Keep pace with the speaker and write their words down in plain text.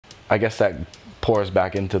I guess that pours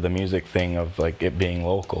back into the music thing of like it being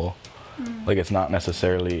local. Like it's not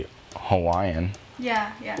necessarily Hawaiian.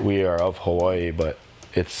 Yeah, yeah. We are of Hawaii, but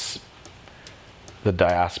it's the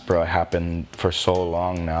diaspora happened for so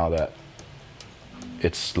long now that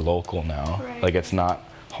it's local now. Right. Like it's not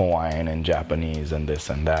Hawaiian and Japanese and this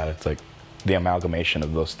and that. It's like the amalgamation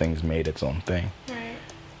of those things made its own thing. Right.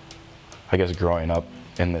 I guess growing up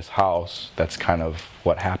in this house, that's kind of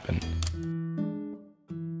what happened.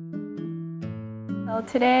 So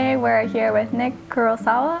today we're here with Nick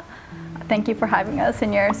Kurosawa. Thank you for having us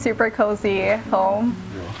in your super cozy home.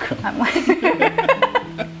 You're welcome. I'm like,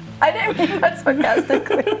 I didn't mean that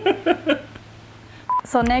sarcastically.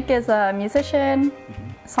 So Nick is a musician,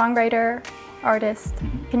 songwriter, artist.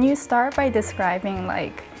 Can you start by describing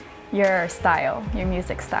like your style, your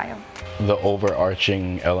music style? The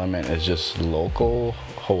overarching element is just local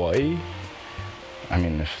Hawaii. I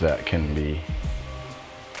mean, if that can be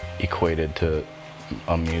equated to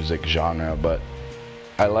a music genre, but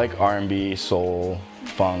I like R&B, soul,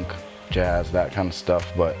 funk, jazz, that kind of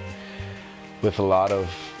stuff, but with a lot of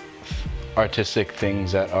artistic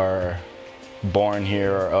things that are born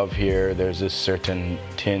here or of here, there's this certain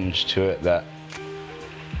tinge to it that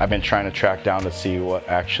I've been trying to track down to see what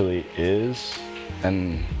actually is.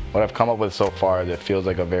 And what I've come up with so far, that feels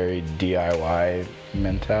like a very DIY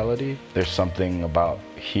mentality. There's something about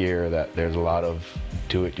here that there's a lot of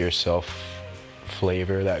do-it-yourself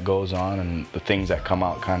flavor that goes on, and the things that come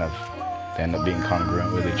out kind of end up being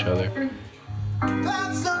congruent with each other.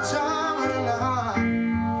 That's the time of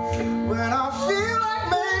night when I feel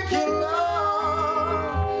like making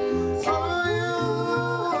love to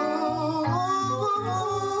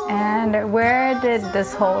you. And where did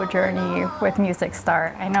this whole journey with music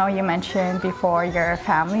start? I know you mentioned before your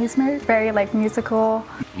family's very like musical.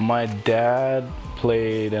 My dad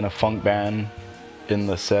played in a funk band in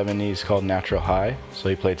the 70s called Natural High. So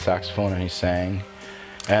he played saxophone and he sang.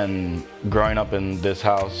 And growing up in this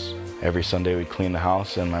house, every Sunday we'd clean the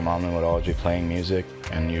house and my mom would always be playing music,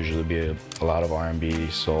 and usually be a lot of R&B,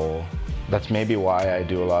 soul. That's maybe why I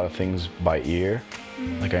do a lot of things by ear.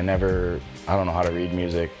 Like I don't know how to read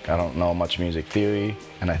music. I don't know much music theory.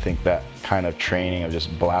 And I think that kind of training of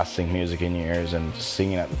just blasting music in your ears and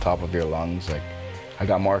singing at the top of your lungs, like I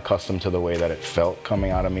got more accustomed to the way that it felt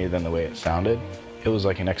coming out of me than the way it sounded. It was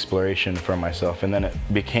like an exploration for myself, and then it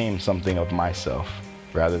became something of myself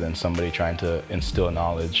rather than somebody trying to instill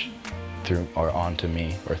knowledge through or onto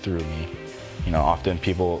me or through me. You know, often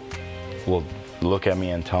people will look at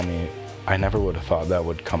me and tell me, I never would have thought that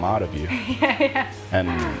would come out of you. Yeah.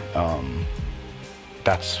 And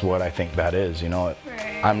that's what I think that is, you know.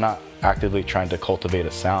 Right. I'm not actively trying to cultivate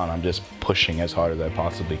a sound, I'm just pushing as hard as I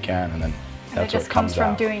possibly can, and then that's it just what comes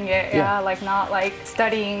from out. doing it, yeah, like not like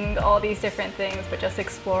studying all these different things, but just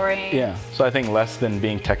exploring. Yeah, so I think less than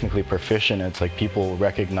being technically proficient, it's like people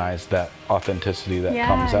recognize that authenticity that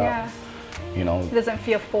comes out. Yeah. You know, It doesn't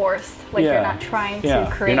feel forced, like you're not trying to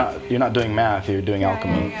create. You're not doing math, you're doing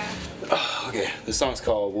alchemy. Yeah. Okay, this song's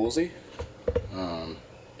called Woolsey.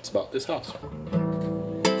 It's about this house.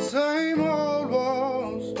 Same old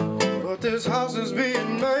walls, but this house is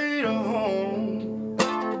being made a home.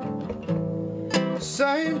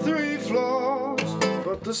 Same 3 floors,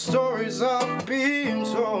 but the stories are being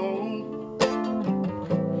told.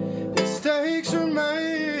 Mistakes are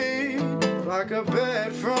made like a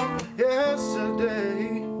bed from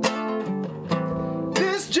yesterday.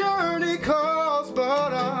 This journey calls,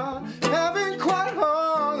 but I haven't quite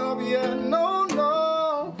hung up yet. No,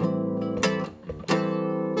 no.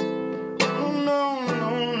 No, no, no,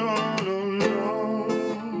 no, no.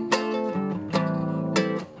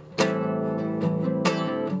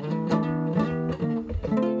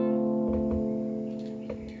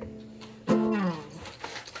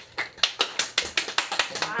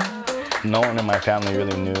 No one in my family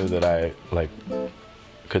really knew that I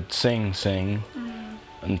could sing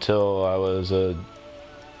until I was a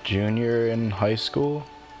junior in high school.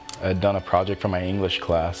 I'd done a project for my English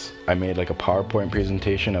class. I made like a PowerPoint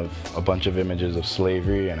presentation of a bunch of images of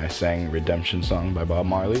slavery, and I sang Redemption Song by Bob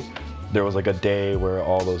Marley. There was like a day where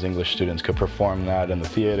all those English students could perform that in the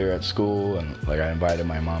theater at school, and like I invited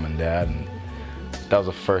my mom and dad, and that was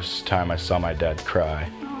the first time I saw my dad cry.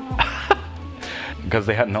 Because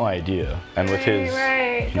they had no idea. And with his,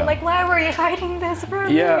 you know, like, why were you hiding this from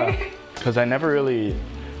me? Yeah, because I never really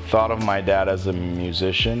thought of my dad as a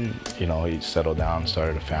musician. You know, he settled down,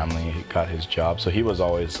 started a family, he got his job, so he was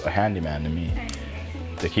always a handyman to me.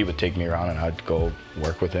 Like, he would take me around and I'd go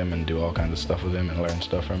work with him and do all kinds of stuff with him and learn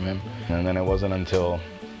stuff from him. And then it wasn't until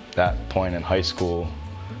that point in high school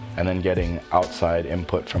and then getting outside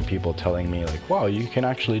input from people telling me like, wow, you can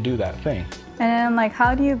actually do that thing. And then like,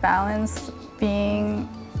 how do you balance being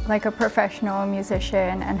like a professional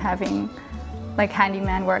musician and having like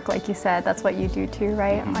handyman work, like you said, that's what you do too,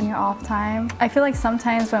 right? On your off time. I feel like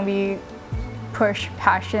sometimes when we push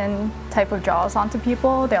passion type of jobs onto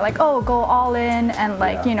people, they're like, oh, go all in and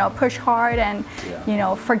like, you know, push hard and, you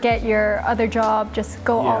know, forget your other job, just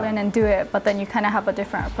go all in and do it. But then you kind of have a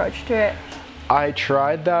different approach to it. I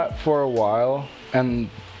tried that for a while, and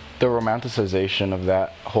the romanticization of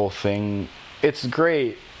that whole thing, it's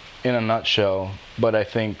great in a nutshell, but I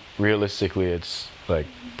think realistically it's like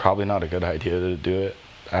probably not a good idea to do it.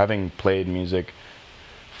 Having played music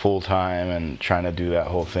full time and trying to do that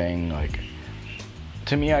whole thing, like,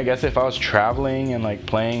 to me, I guess if I was traveling and like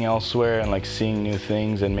playing elsewhere and like seeing new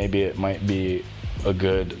things, and maybe it might be a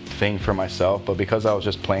good thing for myself, but because I was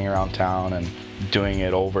just playing around town and doing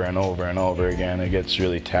it over and over and over again, it gets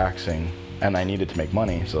really taxing, and I needed to make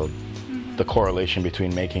money, so the correlation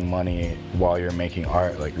between making money while you're making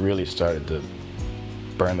art like really started to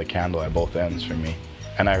burn the candle at both ends for me.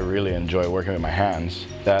 And I really enjoy working with my hands.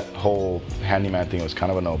 That whole handyman thing was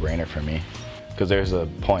kind of a no-brainer for me, because there's a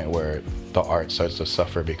point where the art starts to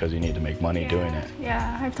suffer because you need to make money doing it.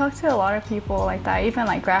 Yeah, I've talked to a lot of people like that, even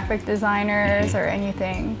like graphic designers or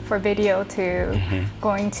anything for video to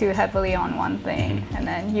going too heavily on one thing, and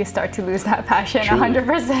then you start to lose that passion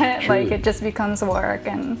 100%. Like it just becomes work,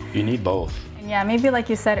 and you need both. And yeah, maybe like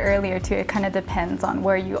you said earlier too, it kind of depends on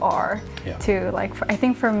where you are too. Like I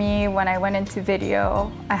think for me, when I went into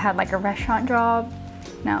video, I had like a restaurant job.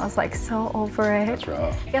 And I was like so over it. That's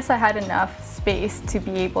rough. I guess I had enough space to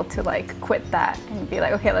be able to like quit that and be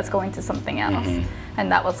like, okay, let's go into something else.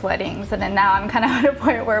 And that was weddings. And then now I'm kind of at a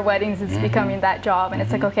point where weddings is becoming that job. And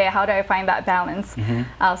it's like, okay, how do I find that balance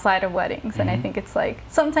outside of weddings? And I think it's like,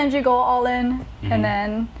 sometimes you go all in and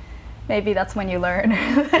then maybe that's when you learn.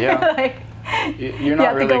 Like, you're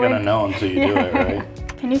not really gonna know until you do it, right?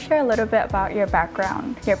 Can you share a little bit about your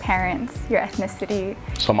background, your parents, your ethnicity?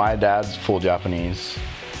 So my dad's full Japanese.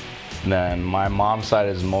 Then my mom's side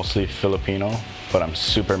is mostly Filipino, but I'm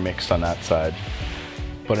super mixed on that side.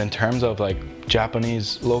 But in terms of like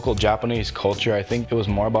local Japanese culture, I think it was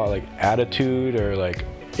more about like attitude or like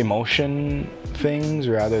emotion things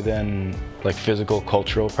rather than like physical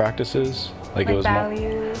cultural practices. Like it was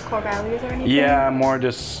values, core values or anything? Yeah, more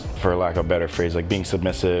just, for lack of a better phrase, like being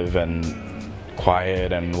submissive and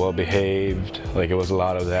quiet and well behaved. Like it was a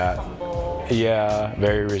lot of that. Humble. Yeah,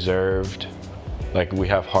 very reserved. Like we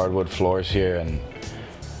have hardwood floors here, and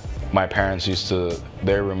my parents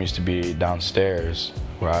their room used to be downstairs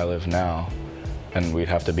where I live now, and we'd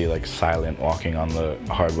have to be like silent walking on the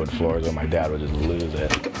hardwood floors, or my dad would just lose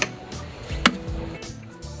it.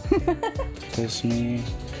 This me.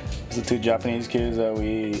 The two Japanese kids that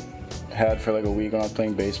we had for like a week when I was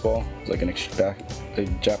playing baseball. It was like a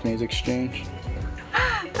Japanese exchange.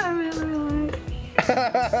 I really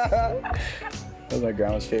That was my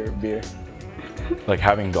grandma's favorite beer. Like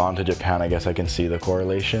having gone to Japan, I guess I can see the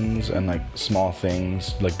correlations and like small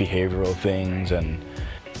things, like behavioral things, and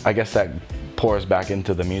I guess that pours back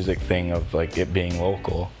into the music thing of like it being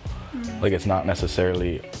local. Like it's not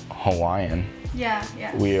necessarily Hawaiian. Yeah.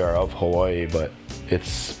 We are of Hawaii, but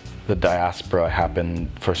the diaspora happened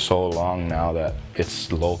for so long now that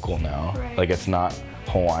it's local now. Right. Like it's not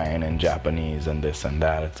Hawaiian and Japanese and this and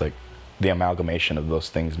that. It's like the amalgamation of those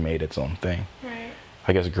things made its own thing. Right.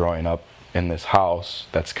 I guess growing up in this house,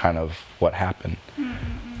 that's kind of what happened.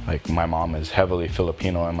 Like my mom is heavily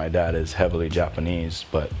Filipino and my dad is heavily Japanese,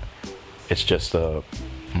 but it's just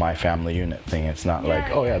my family unit thing. It's not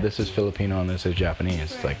like, oh yeah, this is Filipino and this is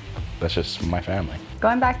Japanese. It's like, that's just my family.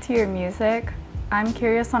 Going back to your music, I'm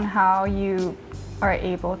curious on how you are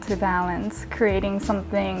able to balance creating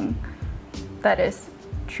something that is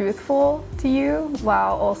truthful to you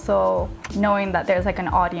while also knowing that there's like an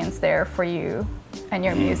audience there for you and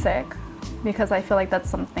your music, because I feel like that's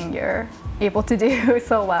something you're able to do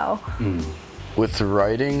so well. With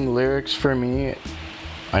writing lyrics for me,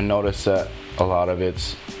 I notice that a lot of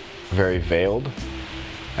it's very veiled,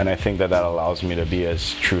 and I think that allows me to be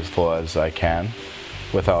as truthful as I can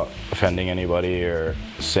without offending anybody or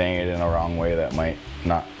saying it in a wrong way that might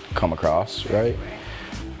not come across right.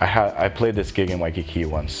 I played this gig in Waikiki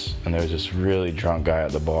once, and there was this really drunk guy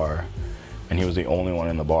at the bar, and he was the only one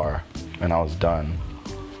in the bar, and I was done.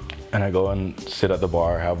 And I go and sit at the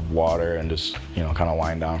bar, have water, and just, you know, kind of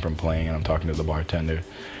wind down from playing, and I'm talking to the bartender.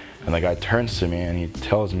 And the guy turns to me and he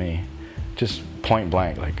tells me, just point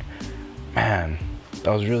blank, like, man,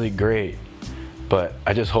 that was really great, but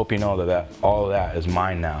I just hope you know that all of that is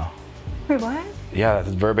mine now. Wait, what? Yeah,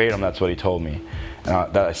 that's verbatim, that's what he told me.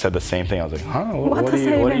 And I said the same thing. I was like, huh? What do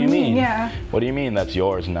you mean? Yeah. What do you mean that's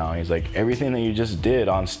yours now? He's like, everything that you just did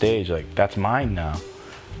on stage, like, that's mine now.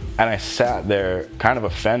 And I sat there kind of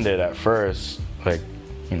offended at first, like,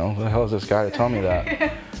 you know, who the hell is this guy to tell me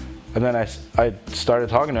that? And then I started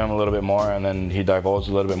talking to him a little bit more, and then he divulged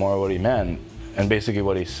a little bit more of what he meant. And basically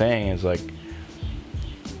what he's saying is like,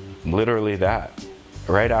 literally that.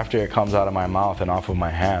 Right after it comes out of my mouth and off of my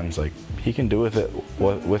hands, like, he can do with it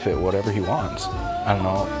whatever he wants. I don't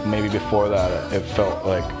know, maybe before that it felt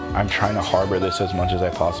like I'm trying to harbor this as much as I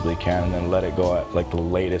possibly can and then let it go at like the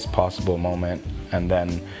latest possible moment, and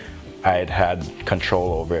then I had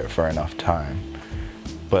control over it for enough time.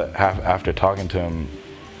 But after talking to him,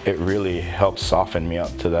 it really helped soften me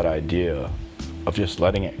up to that idea of just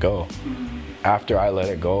letting it go. After I let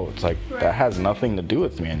it go, it's like, that has nothing to do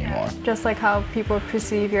with me anymore. Yeah. Just like how people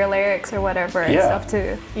perceive your lyrics or whatever, it's up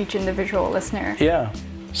to each individual listener. Yeah.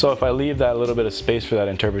 So if I leave that little bit of space for that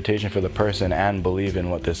interpretation for the person and believe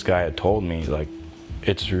in what this guy had told me, like,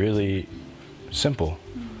 it's really simple.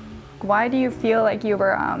 Why do you feel like you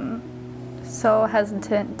were so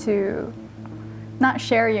hesitant to not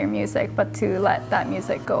share your music, but to let that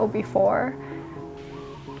music go before?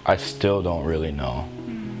 I still don't really know.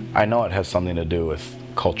 I know it has something to do with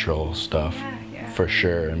cultural stuff, for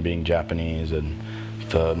sure, and being Japanese and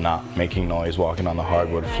the not making noise walking on the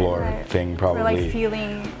hardwood floor thing probably. Or like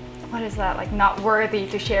feeling, what is that, like not worthy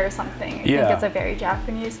to share something. I think it's a very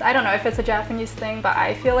Japanese, I don't know if it's a Japanese thing, but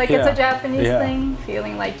I feel like it's a Japanese thing,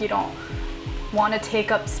 feeling like you don't want to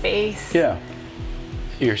take up space. Yeah,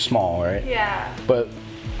 you're small, right? Yeah. But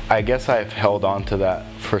I guess I've held on to that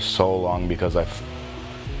for so long because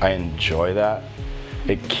I enjoy that.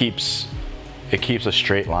 It keeps a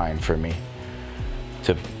straight line for me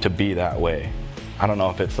to be that way. I don't know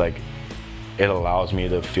if it's like it allows me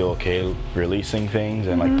to feel okay releasing things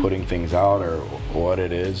and like putting things out or what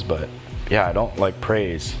it is, but yeah, I don't like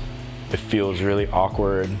praise. It feels really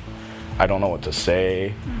awkward. I don't know what to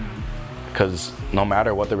say, because no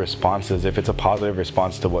matter what the response is, if it's a positive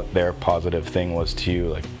response to what their positive thing was to you,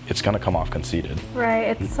 like, it's gonna come off conceited. Right,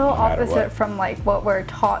 it's so opposite from like what we're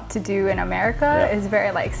taught to do in America. Is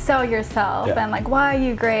very like, sell yourself and like, why are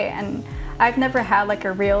you great? And I've never had like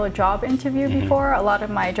a real job interview before. A lot of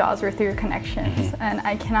my jobs were through connections, and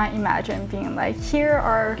I cannot imagine being like, here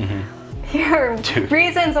are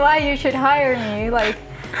reasons why you should hire me. Like,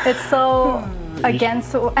 it's so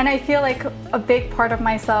against, and I feel like a big part of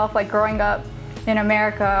myself, like growing up in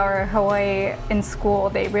America or Hawaii in school,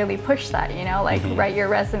 they really push that, you know, like write your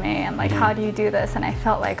resume and like how do you do this, and I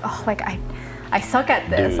felt like, oh, like I suck at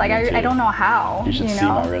this. Dude, like I don't know how. You should see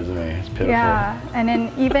my resume. It's pitiful. Yeah, and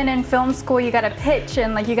then even in film school, you got to pitch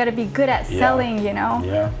and like you got to be good at selling, you know.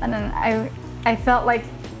 Yeah. And then I felt like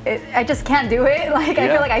I just can't do it. Like I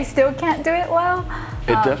feel like I still can't do it well.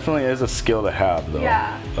 It definitely is a skill to have, though.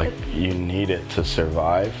 Yeah. Like you need it to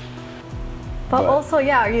survive. But also,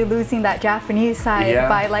 are you losing that Japanese side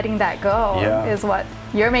by letting that go? Is what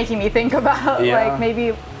you're making me think about. Like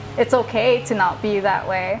maybe it's okay to not be that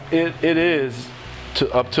way. It is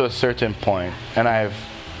up to a certain point, and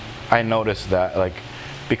I noticed that, like,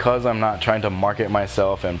 because I'm not trying to market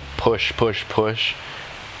myself and push,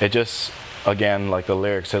 it just, again, like the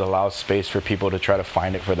lyrics, it allows space for people to try to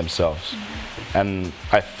find it for themselves. And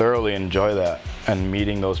I thoroughly enjoy that, and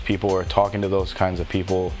meeting those people or talking to those kinds of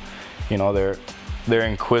people, you know, they're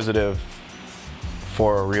inquisitive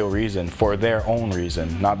for a real reason, for their own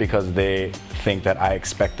reason, not because they think that I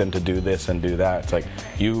expect them to do this and do that. It's like,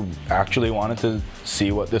 you actually wanted to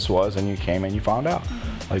see what this was and you came and you found out.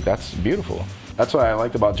 Like, that's beautiful. That's what I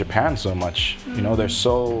liked about Japan so much. You know, they're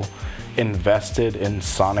so invested in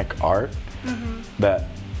sonic art that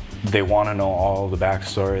they want to know all the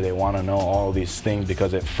backstory, they want to know all these things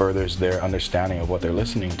because it furthers their understanding of what they're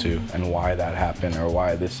listening to and why that happened or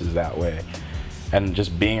why this is that way. And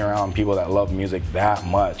just being around people that love music that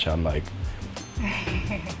much, I'm like,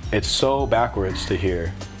 it's so backwards to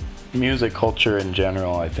hear. Music culture in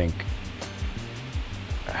general, I think,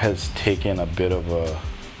 has taken a bit of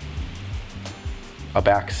a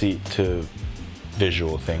backseat to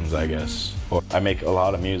visual things, I guess. Or I make a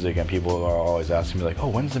lot of music and people are always asking me like, oh,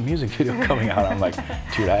 when's the music video coming out? I'm like,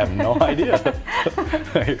 dude, I have no idea.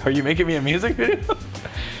 Are you making me a music video?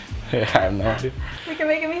 Yeah, I have no idea. We can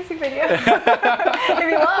make a music video. If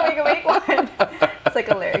you want, we can make one. It's like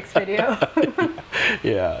a lyrics video.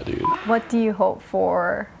 Yeah, dude. What do you hope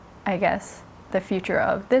for, I guess, the future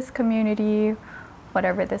of this community,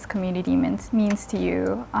 whatever this community means to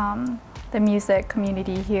you, the music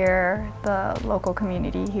community here, the local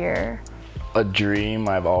community here? A dream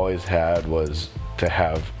I've always had was to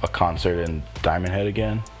have a concert in Diamond Head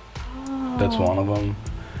again. That's one of them.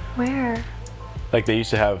 Where? Like they used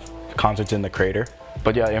to have concerts in the Crater.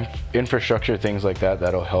 But yeah, infrastructure, things like that,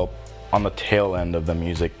 that'll help on the tail end of the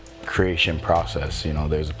music creation process. You know,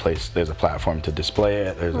 there's a platform to display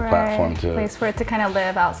it, there's a platform to... place for it to kind of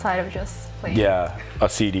live outside of just playing. Yeah, a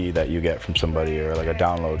CD that you get from somebody or like a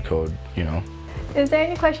download code, you know. Is there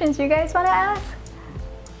any questions you guys want to ask?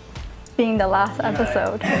 Being the last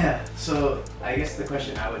episode. So I guess the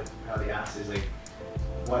question I would probably ask is like,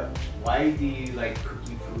 why do you like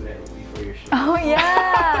cooking food before your show? Oh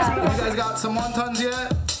yeah! You guys got some wontons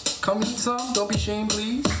yet? Come eat some, don't be ashamed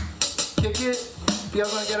please. Kick it. If you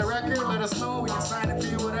guys want to get a record, let us know, we can sign it for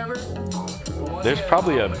you, whatever. There's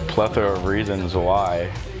probably a plethora of reasons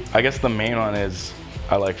why. I guess the main one is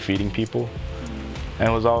I like feeding people. And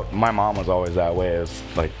it was my mom was always that way. It was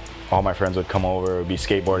like all my friends would come over, would be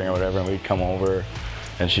skateboarding or whatever, and we'd come over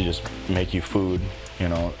and she'd just make you food, you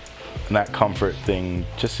know. And that comfort thing,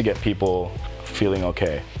 just to get people feeling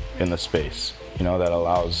okay in the space, you know, that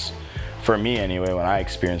allows, for me anyway, when I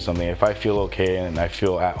experience something, if I feel okay and I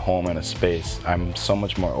feel at home in a space, I'm so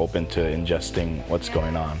much more open to ingesting what's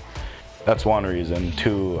going on. That's one reason.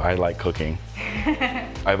 Two, I like cooking.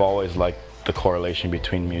 I've always liked the correlation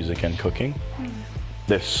between music and cooking.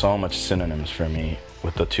 There's so much synonyms for me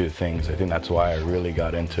with the two things. I think that's why I really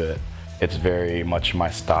got into it. It's very much my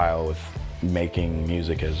style with making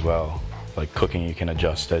music as well. Like cooking, you can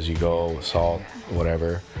adjust as you go, salt,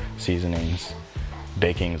 whatever, seasonings.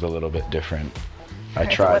 Baking's a little bit different. I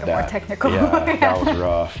tried it's a little more technical. Yeah, that was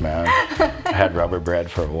rough, man. I had rubber bread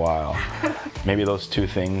for a while. Maybe those two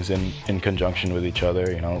things in conjunction with each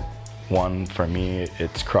other, you know. One, for me,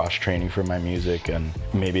 it's cross-training for my music, and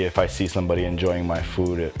maybe if I see somebody enjoying my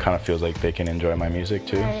food, it kind of feels like they can enjoy my music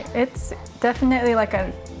too. Right. It's definitely like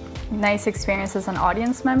a nice experience as an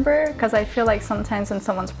audience member, because I feel like sometimes when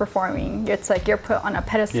someone's performing, it's like you're put on a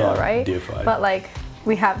pedestal, right? Deified. But like,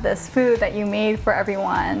 we have this food that you made for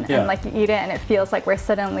everyone, and like you eat it and it feels like we're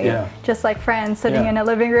suddenly just like friends sitting in a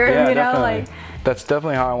living room, you know? Definitely. Like that's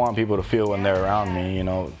definitely how I want people to feel when they're around me, you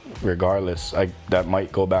know, regardless. That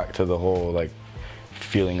might go back to the whole like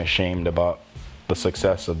feeling ashamed about the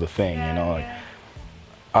success of the thing, you know? Like,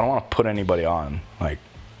 I don't want to put anybody on. Like,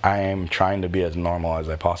 I am trying to be as normal as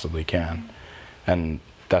I possibly can. And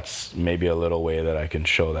that's maybe a little way that I can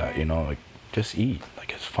show that, you know, like just eat,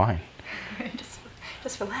 like it's fine.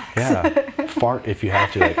 just relax. Yeah, fart if you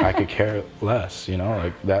have to. Like, I could care less, you know.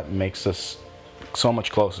 Like that makes us so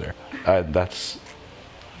much closer. That's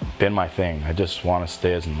been my thing. I just want to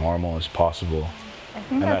stay as normal as possible. I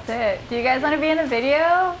think that's it. Do you guys want to be in a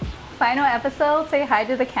video? Final episode. Say hi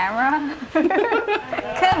to the camera. come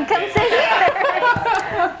say hi.